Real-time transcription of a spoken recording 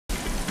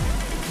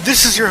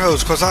This is your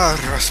host,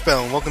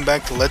 Caverna, and welcome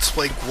back to Let's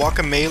Play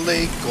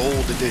Guacamelee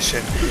Gold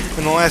Edition.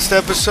 In the last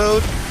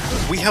episode,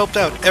 we helped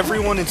out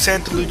everyone in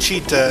Santa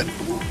Lucita,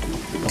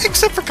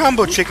 except for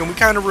Combo Chicken. We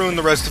kind of ruined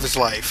the rest of his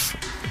life.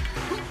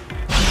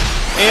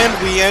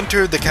 And we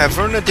entered the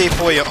Caverna Del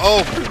Pollo.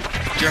 Oh,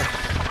 yeah.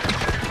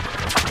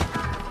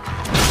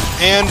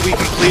 And we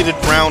completed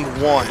round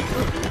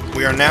 1.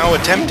 We are now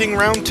attempting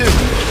round 2.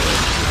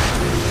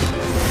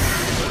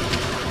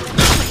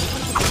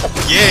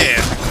 Yeah!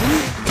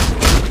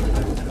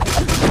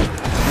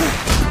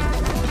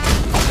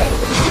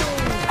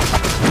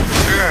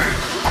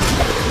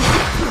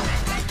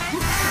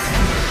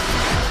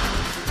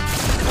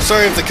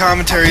 Sorry if the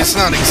commentary is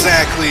not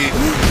exactly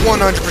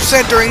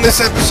 100% during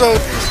this episode.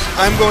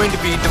 I'm going to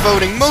be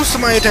devoting most of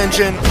my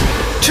attention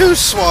to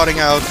swatting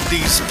out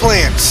these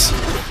plants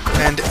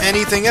and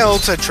anything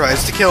else that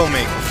tries to kill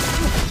me.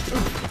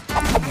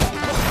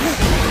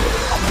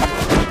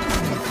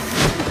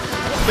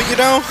 But you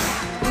know,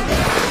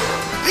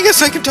 I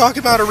guess I can talk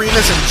about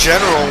arenas in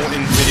general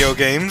in video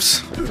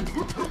games.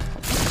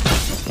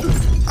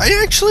 I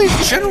actually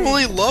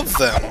generally love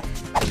them.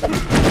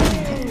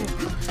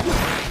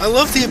 I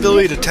love the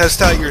ability to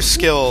test out your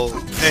skill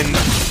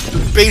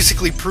and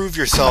basically prove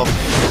yourself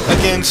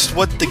against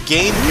what the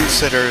game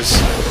considers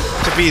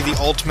to be the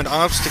ultimate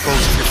obstacles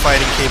of your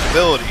fighting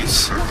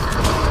capabilities.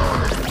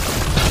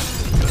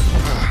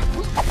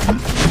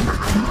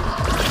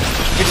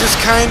 It's just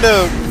kind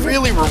of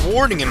really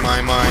rewarding in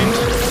my mind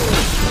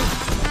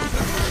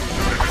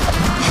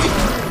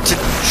to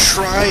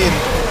try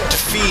and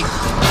defeat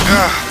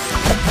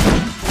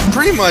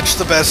pretty much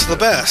the best of the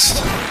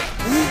best.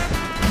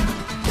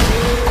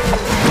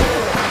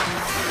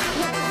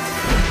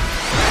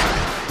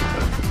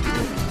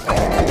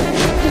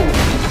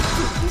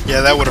 Yeah,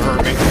 that would have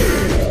hurt me.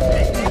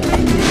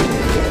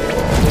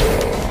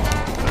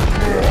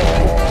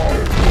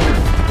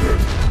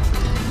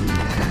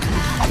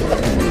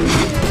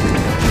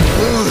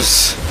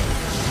 Lose.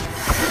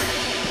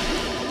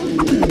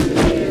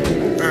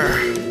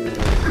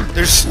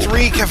 There's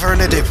 3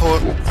 Caverna Del Pollo,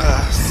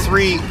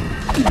 3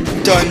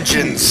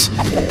 dungeons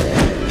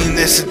in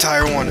this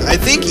entire one. I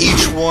think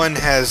each one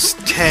has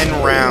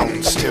 10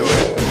 rounds to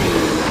it.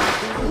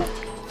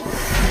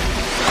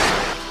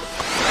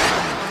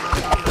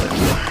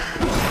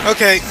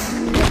 Okay,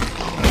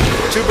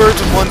 2 birds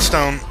with 1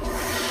 stone.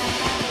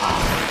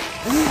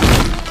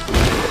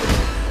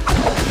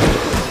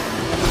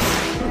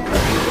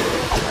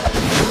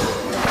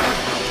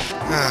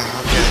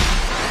 Okay.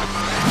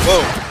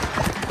 Whoa.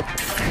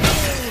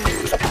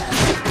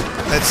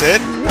 That's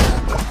it? I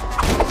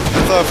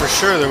thought for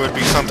sure there would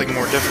be something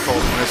more difficult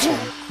in this one.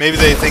 Maybe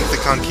they think the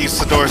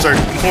conquistadors are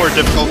more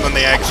difficult than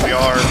they actually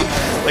are.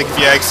 Like if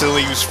you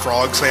accidentally use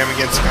Frog Slam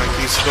against the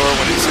conquistador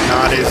when it's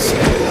not his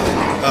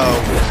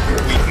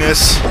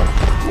weakness.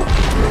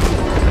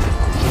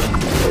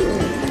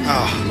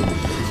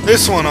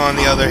 This one, on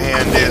the other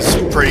hand, is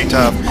pretty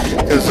tough,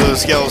 because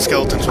those yellow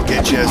skeletons will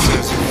get you as soon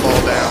as you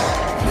fall down.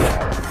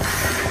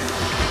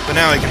 But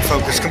now I can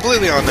focus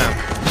completely on them.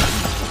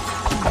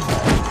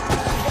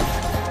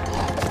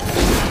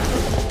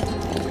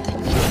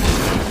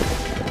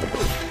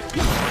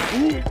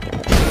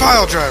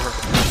 Pile driver!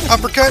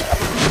 Uppercut!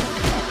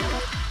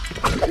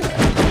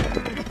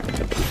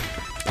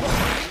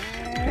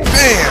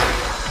 Bam!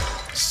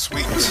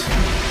 Sweet.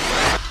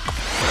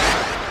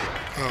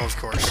 Oh, of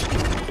course.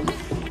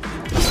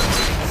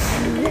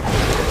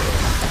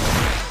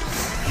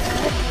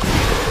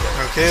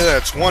 Okay,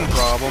 that's one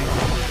problem.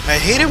 I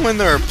hate it when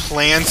there are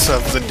plants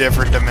of the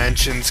different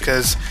dimensions,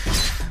 because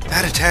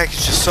that attack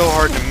is just so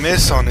hard to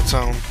miss on its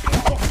own.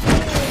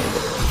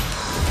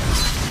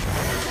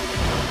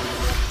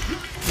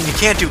 And you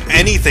can't do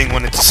anything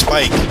when it's a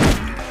spike.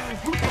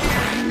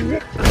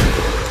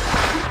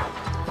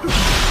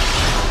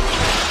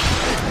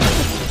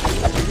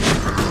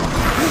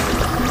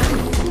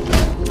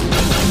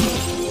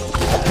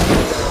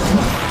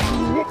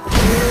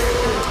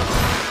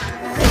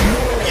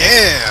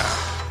 Yeah!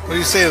 What do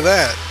you say to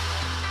that?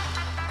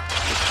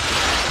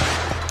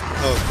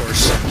 Oh, of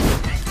course.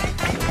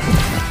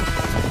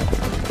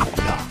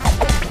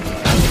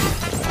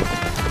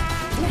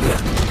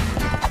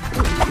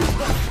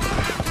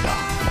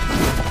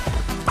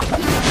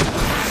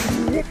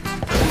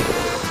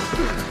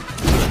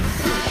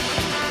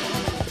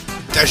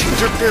 Dashing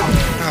drip drip!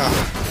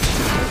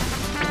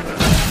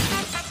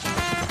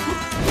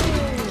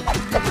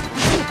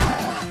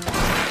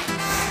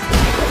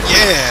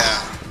 Yeah!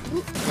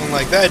 Don't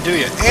like that, do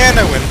you? And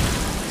I win.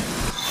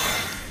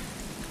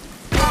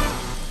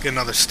 Get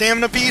another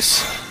stamina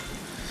piece.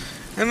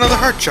 And another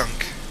heart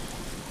chunk.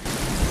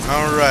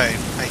 Alright.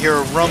 I hear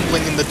a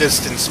rumbling in the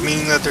distance,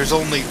 meaning that there's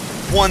only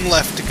 1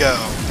 left to go.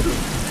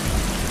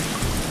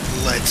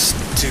 Let's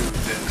do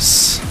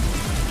this.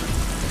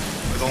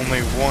 With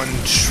only 1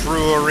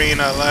 true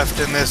arena left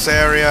in this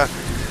area,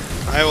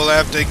 I will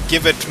have to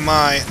give it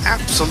my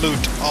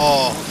absolute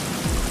all.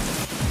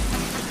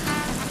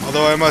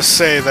 Although I must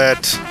say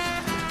that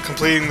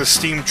completing the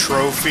Steam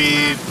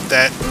trophy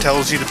that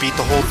tells you to beat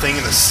the whole thing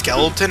in a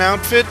skeleton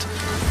outfit,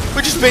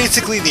 which is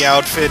basically the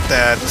outfit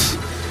that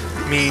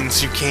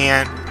means you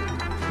can't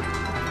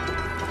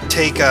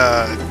take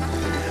a...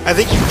 I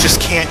think you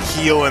just can't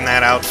heal in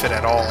that outfit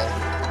at all.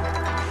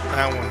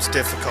 That one's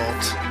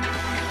difficult.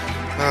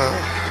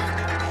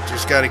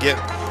 Just gotta get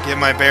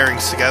my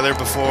bearings together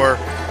before...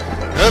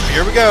 Oh,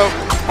 here we go.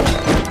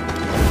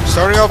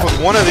 Starting off with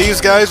one of these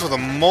guys with a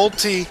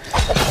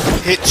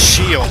multi-hit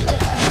shield.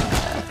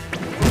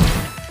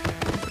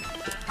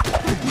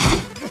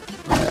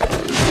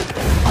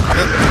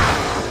 Yep.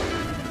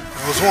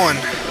 That was one.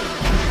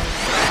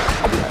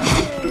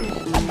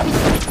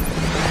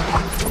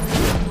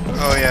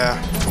 Oh yeah.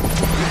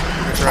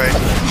 That's right.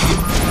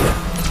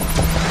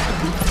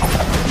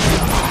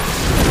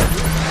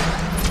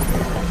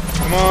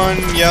 Come on,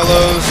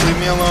 yellows, leave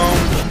me alone.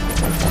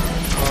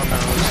 Oh no,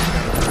 this is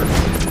gonna hurt.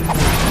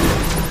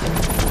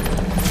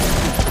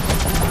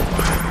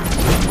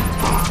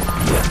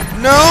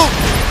 No!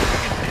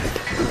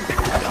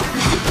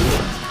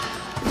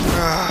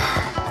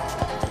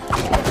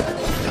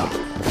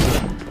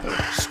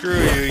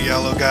 Screw you,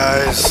 yellow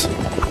guys.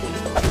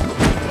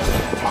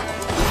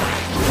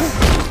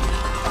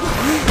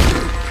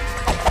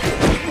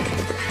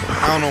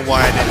 I don't know why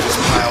I didn't just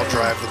pile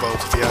drive the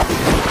both of you.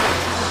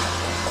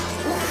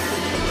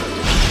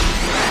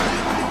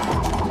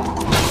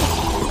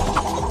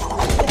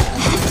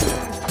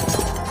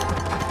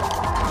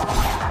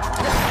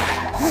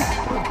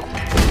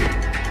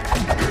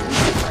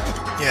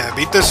 Yeah,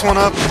 beat this one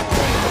up,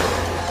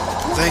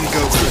 then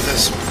go for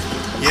this one.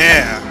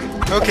 Yeah!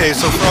 Okay,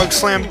 so Frog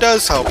Slam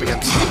does help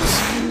against this.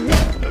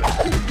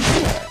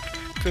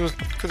 Could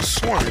have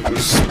sworn it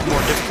was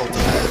more difficult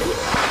than that.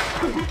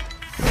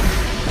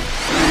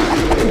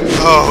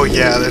 Oh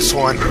yeah, this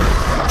one.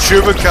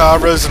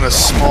 Chupacabras in a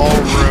small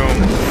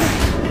room.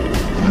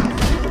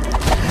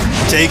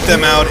 Take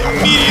them out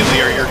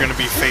immediately or you're going to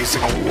be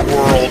facing a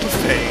world of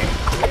pain.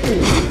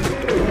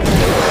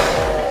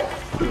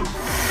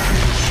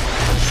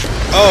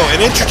 Oh,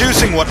 and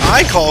introducing what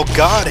I call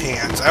God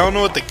Hands. I don't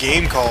know what the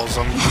game calls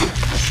them.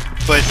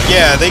 But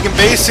yeah, they can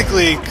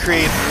basically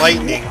create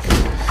lightning.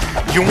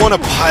 You want to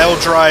pile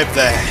drive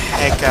the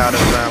heck out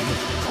of them.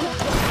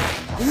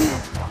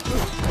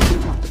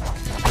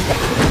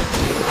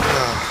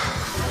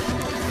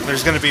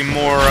 There's going to be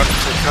more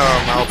to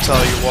come, I'll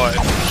tell you what.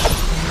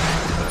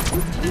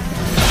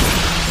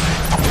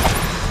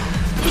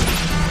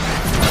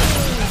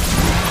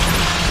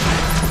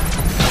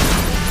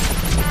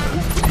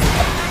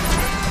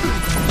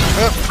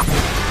 Oh.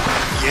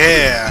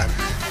 Yeah.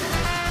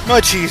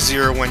 Much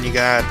easier when you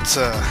got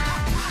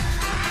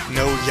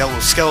no yellow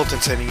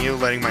skeletons hitting you,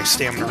 letting my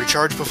stamina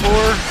recharge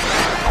before.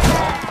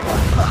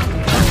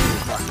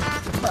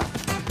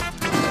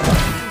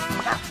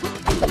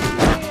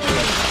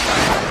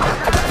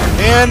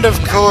 And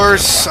of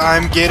course,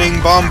 I'm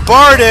getting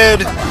bombarded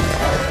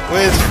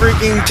with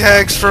freaking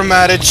text from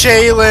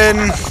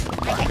Chalen,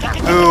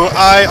 who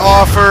I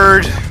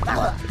offered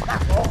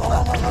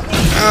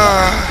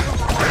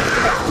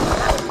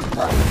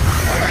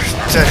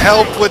to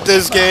help with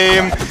this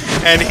game,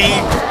 and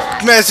he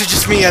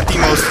messages me at the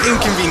most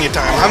inconvenient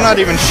time. I'm not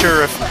even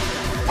sure if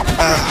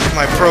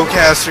my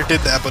procaster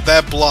did that, but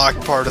that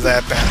blocked part of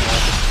that battle.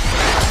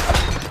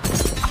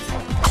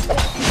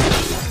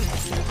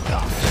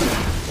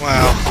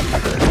 Wow.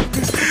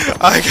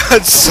 I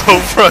got so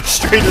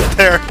frustrated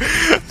there.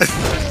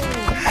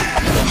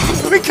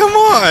 I mean, come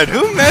on,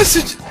 who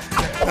messaged?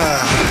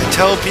 I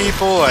tell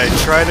people I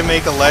try to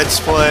make a Let's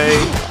Play,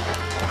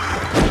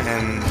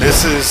 and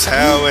this is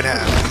how it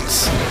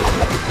happens.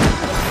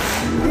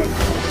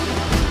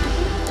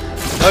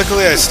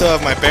 Luckily, I still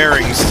have my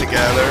bearings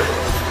together.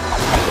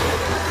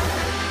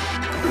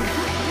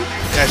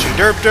 Dashing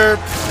Derp Derp,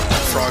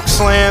 Frog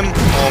Slam,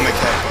 Olmic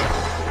Headbutt.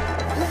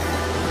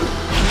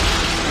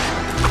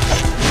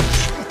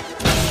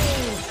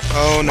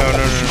 Oh, no, no,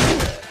 no,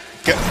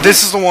 no.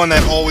 This is the one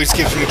that always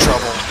gives me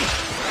trouble.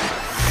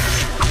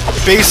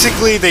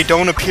 Basically, they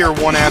don't appear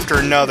one after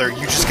another.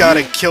 You just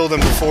gotta kill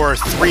them before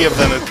 3 of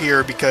them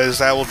appear, because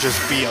that will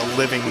just be a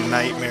living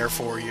nightmare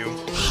for you.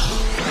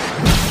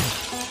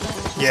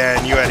 Yeah,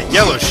 and you had a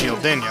yellow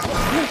shield, didn't you?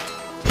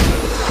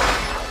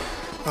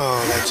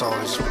 Oh, that's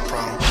always a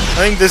problem. I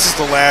think this is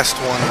the last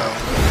one, though.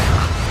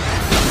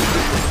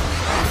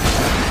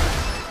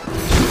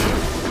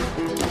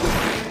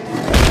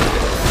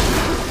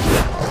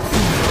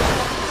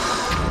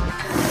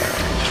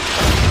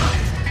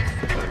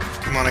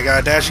 Come on, I got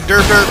a dashing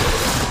Derp Derp.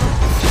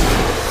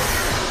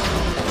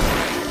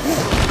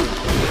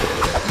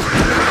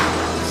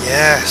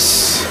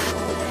 Yes.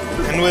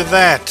 And with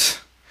that,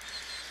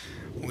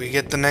 we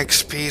get the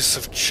next piece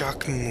of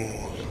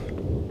Guacamelee.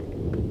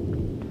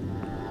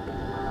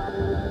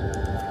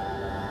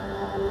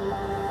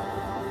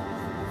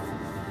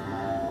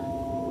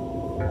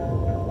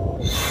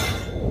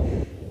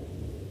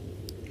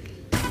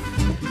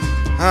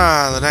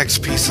 Ah, the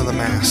next piece of the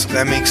mask.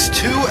 That makes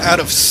 2 out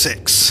of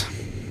 6.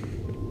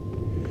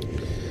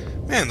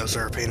 Man, those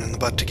are a pain in the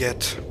butt to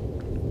get.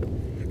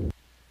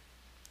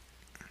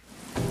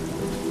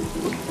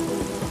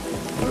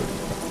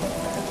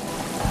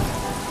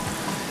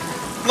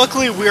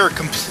 luckily, we are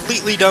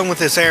completely done with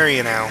this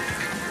area now.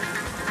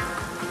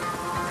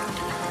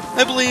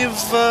 I believe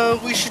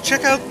we should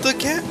check out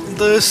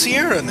the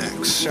Sierra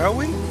next, shall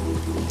we?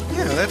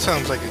 Yeah, that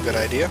sounds like a good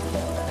idea.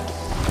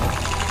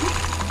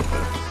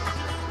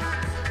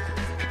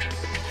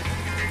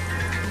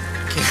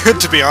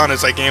 To be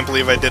honest, I can't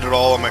believe I did it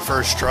all on my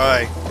first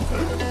try.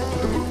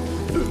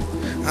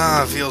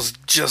 Ah, it feels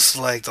just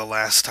like the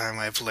last time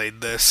I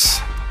played this.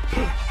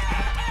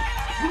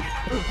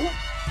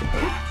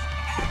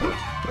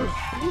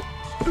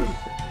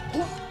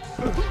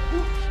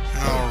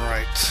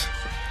 Alright.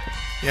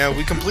 Yeah,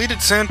 we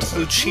completed Santa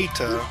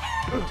Lucita.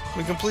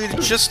 We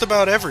completed just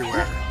about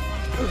everywhere.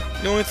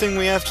 The only thing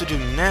we have to do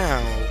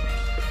now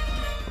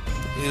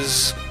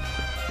is,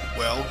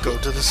 well, go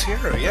to the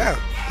Sierra, yeah.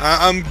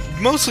 I'm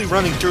mostly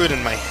running through it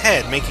in my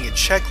head, making a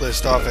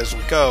checklist off as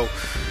we go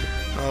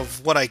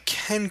of what I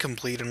can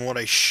complete and what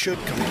I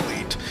should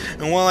complete.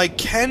 And while I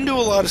can do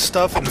a lot of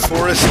stuff in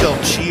Forest del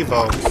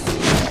Chivo,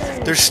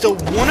 there's still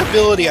one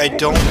ability I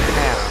don't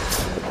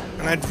have,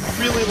 and I'd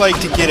really like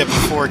to get it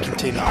before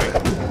continuing.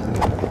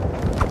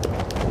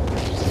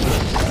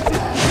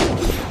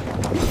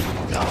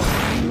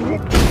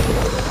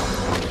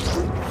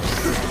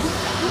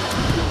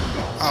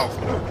 Oh.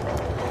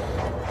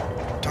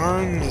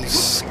 Darn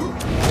these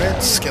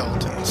red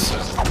skeletons.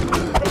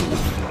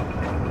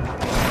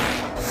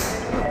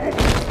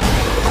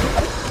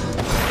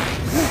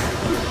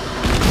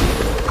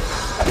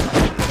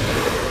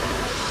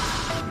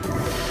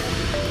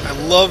 I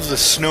love the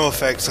snow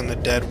effects in the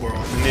Dead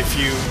world, and if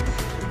you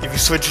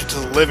switch it to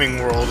the Living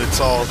world, it's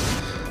all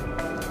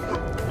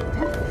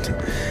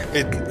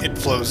it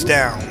flows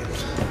down.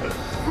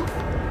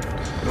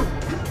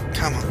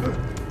 Come on.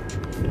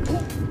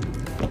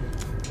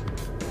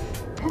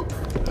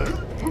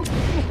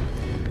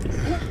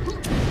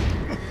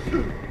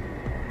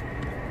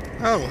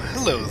 Oh,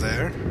 hello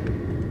there.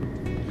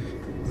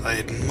 I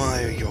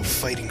admire your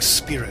fighting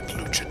spirit,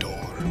 Luchador.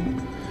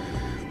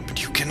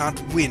 But you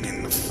cannot win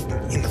in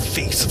the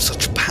face of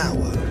such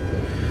power.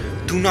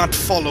 Do not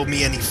follow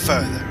me any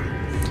further.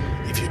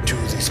 If you do,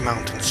 these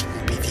mountains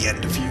will be the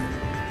end of you.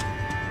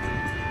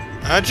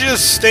 I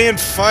just stay and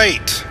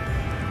fight.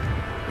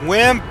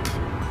 Wimp!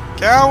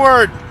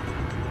 Coward!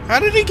 How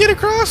did he get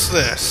across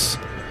this?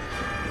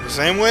 The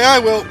same way I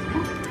will.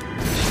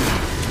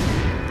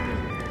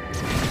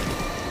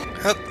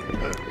 Up.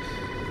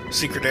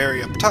 Secret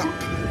area up top.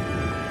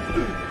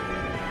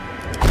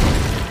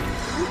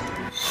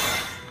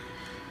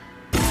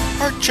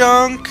 Heart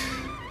chunk.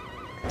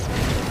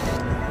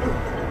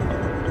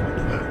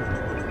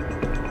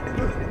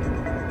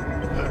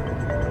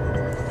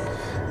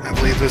 I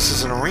believe this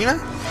is an arena.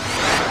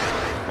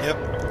 Yep.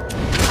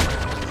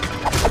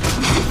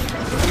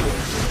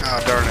 Oh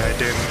darn it! I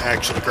didn't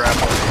actually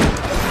grapple.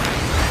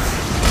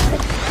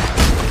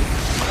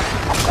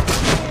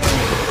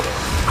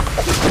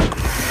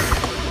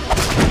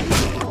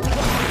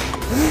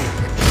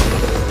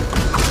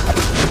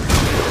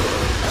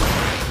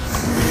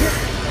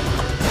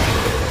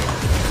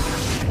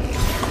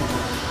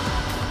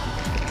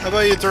 How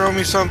about you throw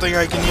me something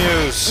I can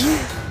use?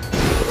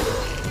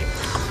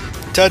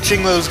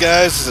 Touching those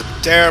guys is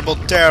a terrible,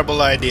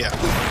 terrible idea.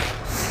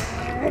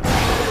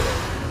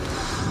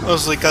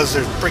 Mostly because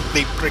they're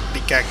prickly,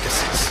 prickly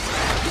cactuses.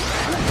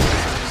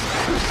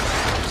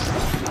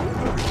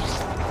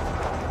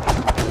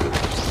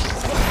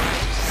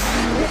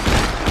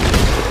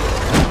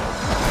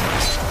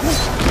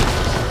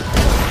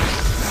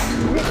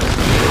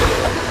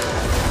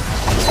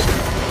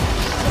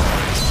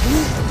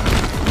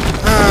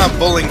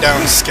 Pulling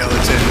down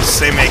skeletons,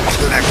 they make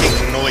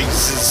clacking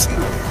noises.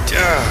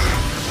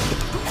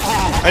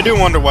 I do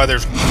wonder why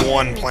there's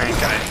one plant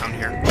guy down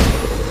here.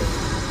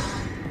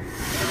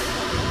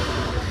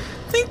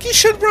 Think you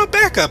should run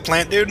back up,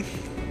 plant dude.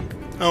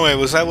 Oh wait,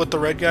 was that what the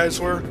red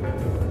guys were?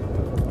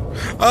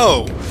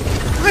 Oh,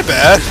 my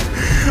bad.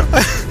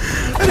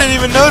 I didn't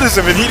even notice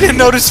him and he didn't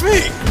notice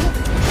me.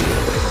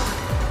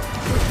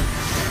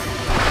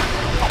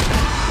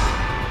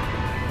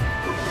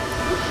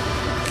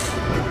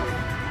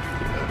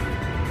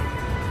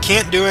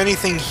 Can't do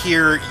anything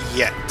here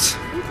yet.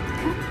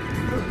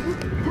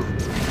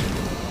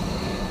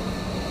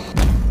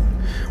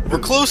 We're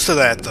close to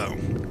that, though.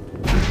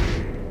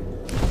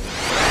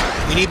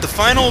 We need the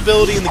final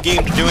ability in the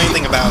game to do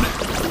anything about it.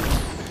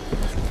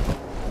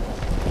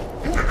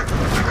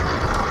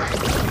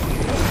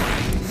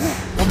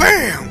 Well,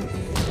 bam!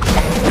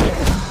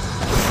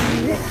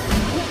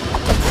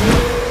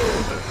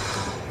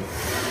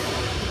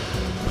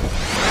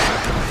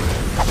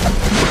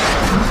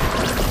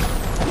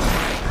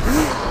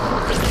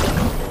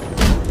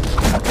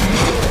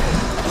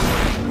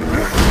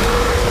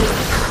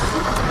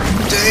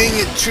 Dang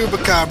it,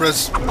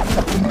 chupacabras.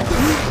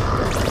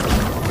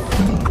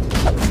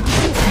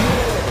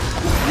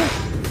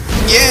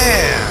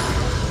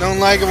 Yeah! Don't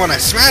like it when I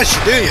smash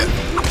you, do you?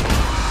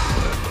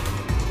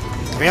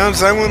 To be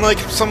honest, I wouldn't like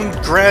if someone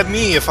grabbed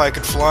me if I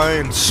could fly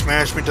and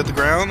smash me to the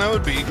ground. That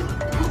would be,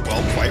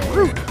 well, quite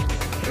rude.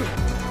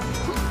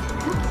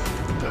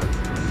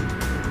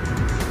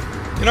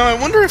 You know, I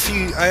wonder if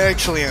I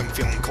actually am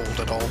feeling cold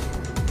at all.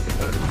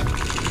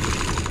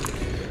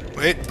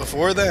 Wait,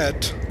 before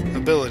that,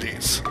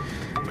 abilities.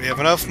 We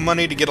have enough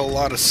money to get a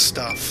lot of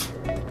stuff.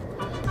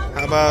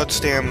 How about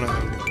stamina?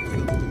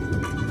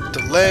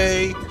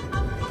 Delay,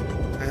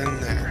 and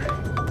there.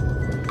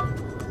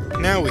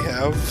 Now we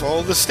have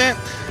all the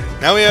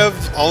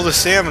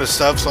stamina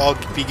stuff, so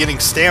I'll be getting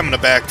stamina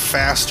back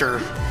faster.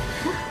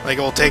 Like,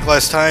 it will take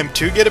less time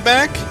to get it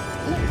back,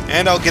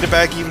 and I'll get it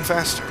back even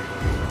faster.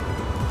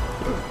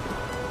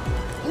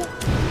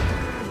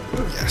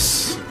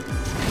 Yes.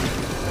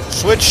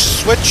 Switch,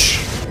 switch!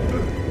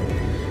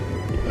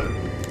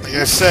 Like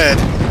I said,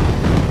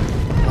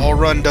 wall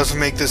run doesn't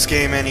make this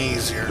game any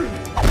easier.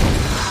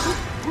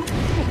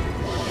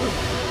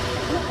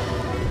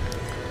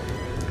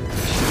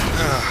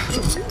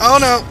 Oh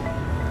no!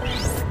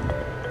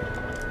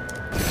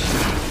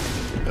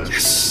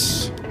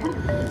 Yes!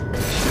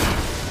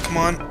 Come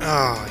on.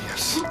 Oh,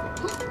 yes.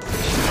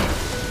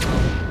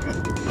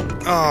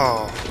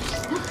 Oh.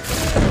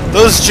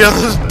 Those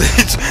jumps...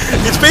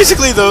 it's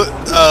basically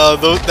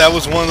that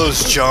was one of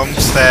those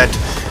jumps that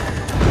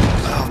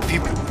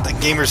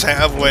gamers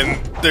have when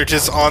they're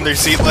just on their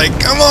seat like,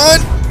 come on,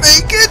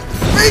 make it,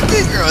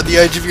 you're on the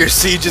edge of your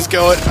seat just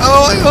going,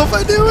 oh, I hope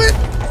I do it.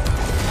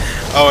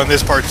 Oh, and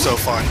this part's so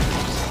fun.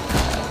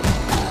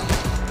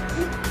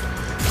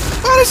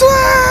 Body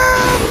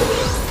slam!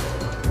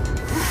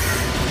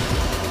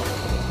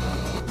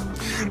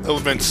 That would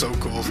have been so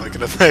cool if I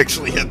could have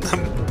actually hit them.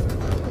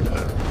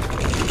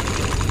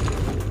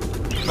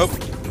 Oh,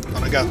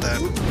 thought I got that.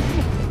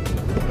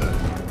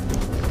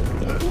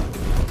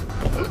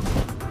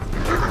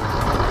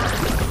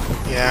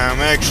 Yeah, I'm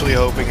actually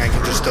hoping I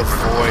can just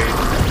avoid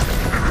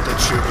the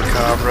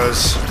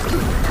chupacabras.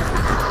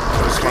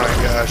 Because, my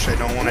gosh, I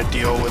don't want to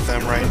deal with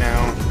them right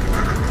now.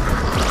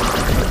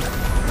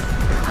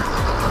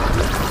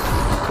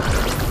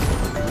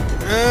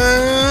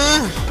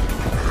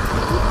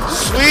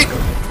 Sweet!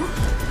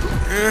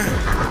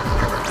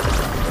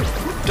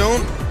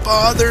 Don't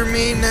bother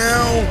me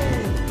now.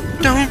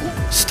 Don't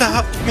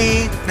stop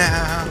me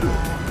now.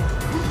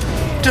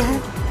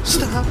 Don't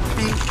stop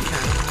me now.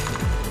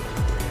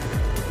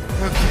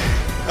 Okay.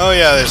 Oh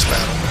yeah, there's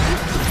battle.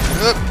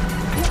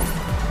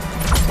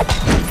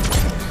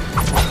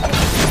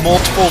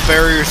 Multiple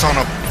barriers on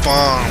a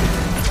bomb.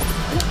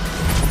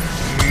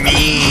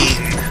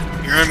 Mean.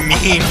 You're a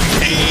mean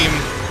game.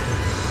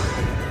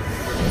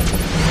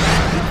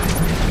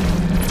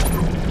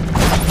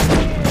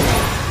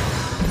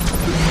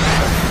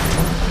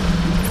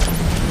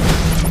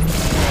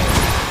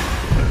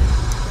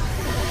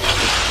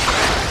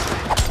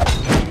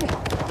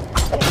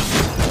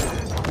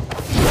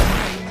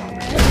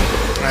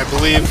 I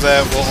believe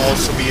that will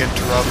also be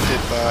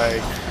interrupted by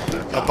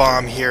a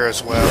bomb here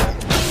as well.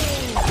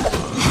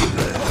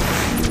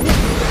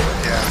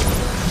 Yeah.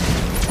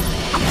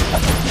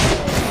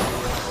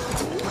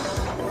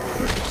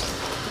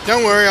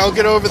 Don't worry, I'll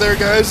get over there,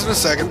 guys, in a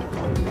second.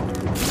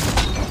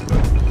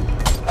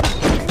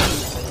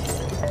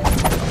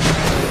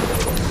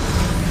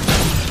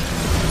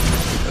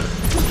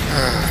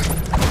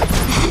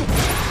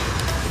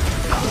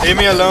 Leave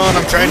me alone,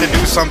 I'm trying to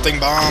do something,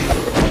 bomb.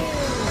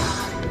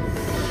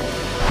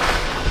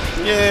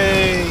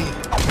 Yay!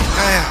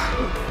 Ah.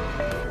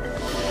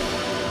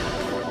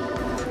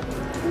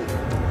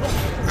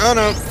 Oh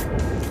no!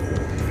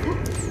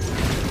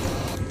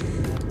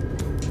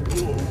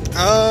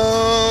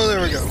 Oh,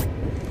 there we go.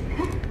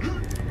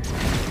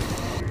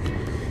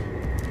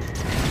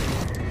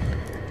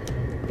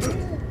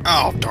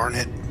 Oh, darn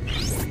it.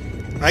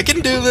 I can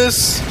do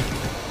this!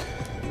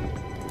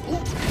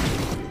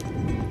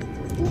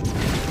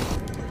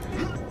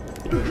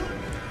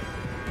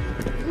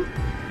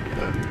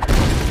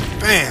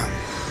 Bam!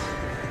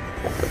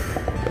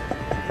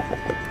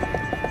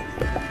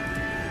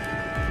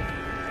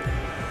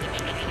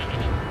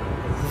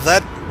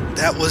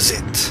 That was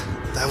it.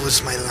 That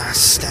was my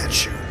last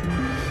statue.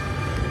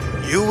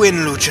 You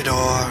win,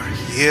 Luchador.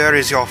 Here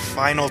is your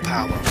final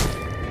power.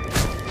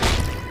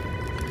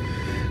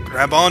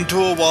 Grab onto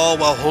a wall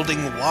while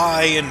holding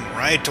Y and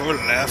right or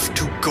left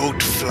to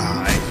goat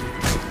fly.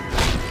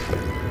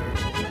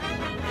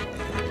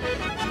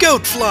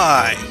 Goat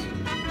fly!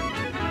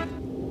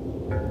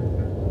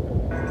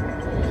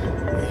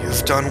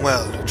 You've done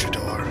well,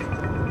 Luchador.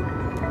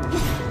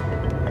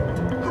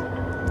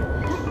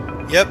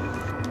 Yep,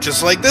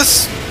 just like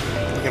this,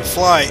 we can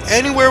fly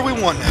anywhere we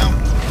want now.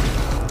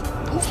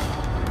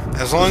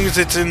 As long as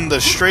it's in the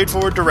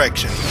straightforward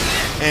direction.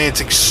 And it's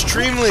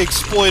extremely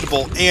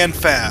exploitable and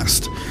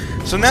fast.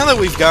 So now that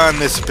we've gotten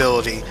this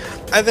ability,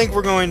 I think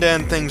we're going to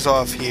end things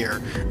off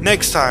here.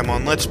 Next time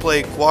on Let's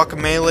Play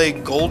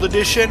Guacamelee Gold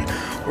Edition,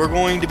 we're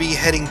going to be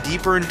heading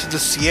deeper into the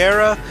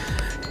Sierra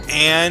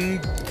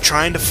and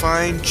trying to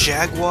find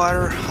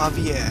Jaguar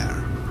Javier.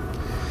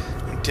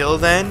 Until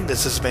then,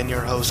 this has been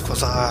your host,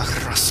 Quasar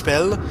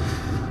Raspel,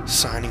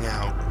 signing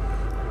out.